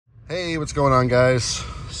Hey, what's going on, guys?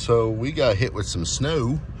 So we got hit with some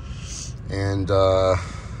snow, and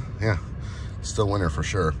yeah, still winter for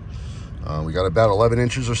sure. We got about 11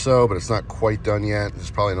 inches or so, but it's not quite done yet. There's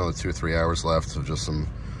probably another 2 or 3 hours left of just some,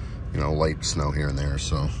 light snow here and there.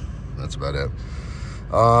 So that's about it.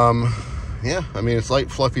 Yeah, I mean, it's light,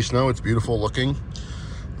 fluffy snow. It's beautiful looking.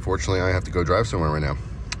 Fortunately, I have to go drive somewhere right now.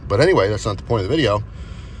 But anyway, that's not the point of the video.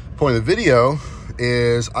 The point of the video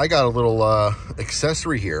is I got a little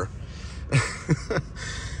accessory here,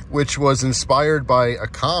 which was inspired by a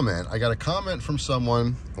comment. I got a comment from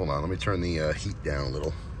someone. Hold on, let me turn the heat down a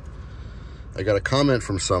little. I got a comment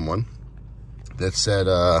from someone that said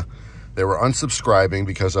they were unsubscribing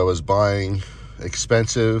because I was buying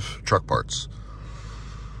expensive truck parts.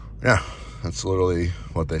 Yeah, that's literally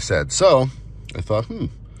what they said. So I thought,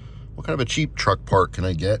 what kind of a cheap truck part can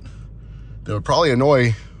I get that would probably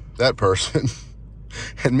annoy that person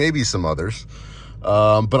and maybe some others?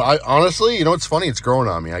 But I honestly, it's funny, it's growing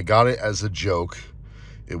on me. I got it as a joke.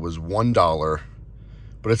 It was $1,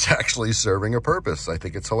 but it's actually serving a purpose. I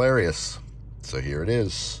think it's hilarious. So here it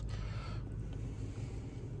is.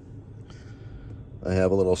 I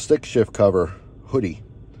have a little stick shift cover hoodie.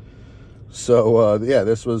 So yeah,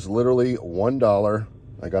 this was literally $1.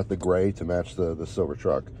 I got the gray to match the silver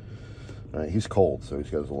truck. He's cold, so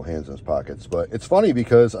he's got his little hands in his pockets. But it's funny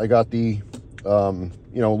because I got the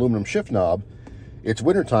aluminum shift knob. It's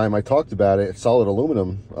wintertime. I talked about it. It's solid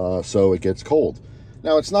aluminum, so it gets cold.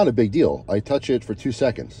 Now, it's not a big deal. I touch it for 2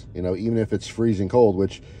 seconds, even if it's freezing cold,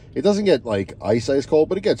 which it doesn't get like ice cold,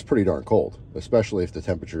 but it gets pretty darn cold, especially if the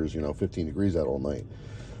temperature is, 15 degrees out all night.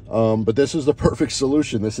 But this is the perfect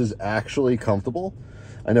solution. This is actually comfortable.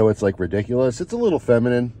 I know it's like ridiculous. It's a little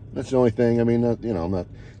feminine. That's the only thing. I mean, I'm not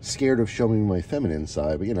scared of showing my feminine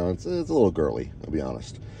side, but it's a little girly, I'll be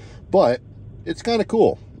honest. But it's kind of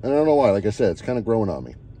cool. And I don't know why. Like I said, it's kind of growing on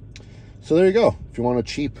me. So there you go. If you want a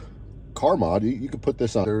cheap car mod, you could put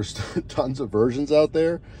this on. There's tons of versions out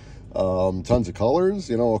there. Tons of colors,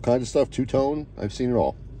 all kinds of stuff. Two-tone. I've seen it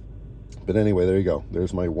all. But anyway, there you go.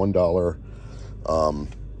 There's my $1,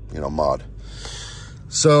 mod.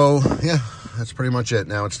 So, yeah, that's pretty much it.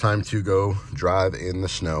 Now it's time to go drive in the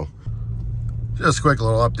snow. Just a quick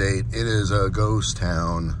little update. It is a ghost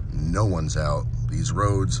town. No one's out. These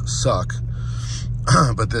roads suck.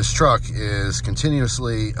 But this truck is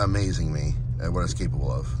continuously amazing me at what it's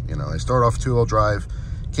capable of. I start off 2-wheel drive,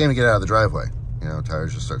 can't even get out of the driveway.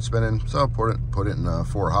 Tires just start spinning. So put it in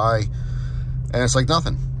 4 high, and it's like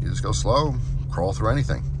nothing. You just go slow, crawl through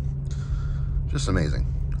anything. Just amazing.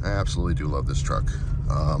 I absolutely do love this truck.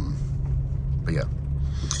 But yeah.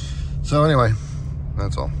 So anyway,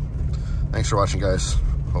 that's all. Thanks for watching, guys.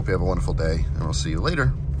 Hope you have a wonderful day, and we'll see you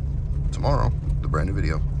later tomorrow with a brand new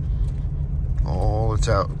video. All it's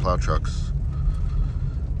out, plow trucks,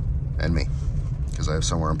 and me, because I have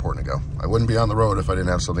somewhere important to go. I wouldn't be on the road if I didn't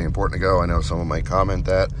have something important to go. I know someone might comment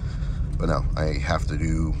that, but no, I have to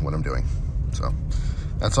do what I'm doing. So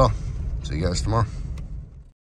that's all. See you guys tomorrow.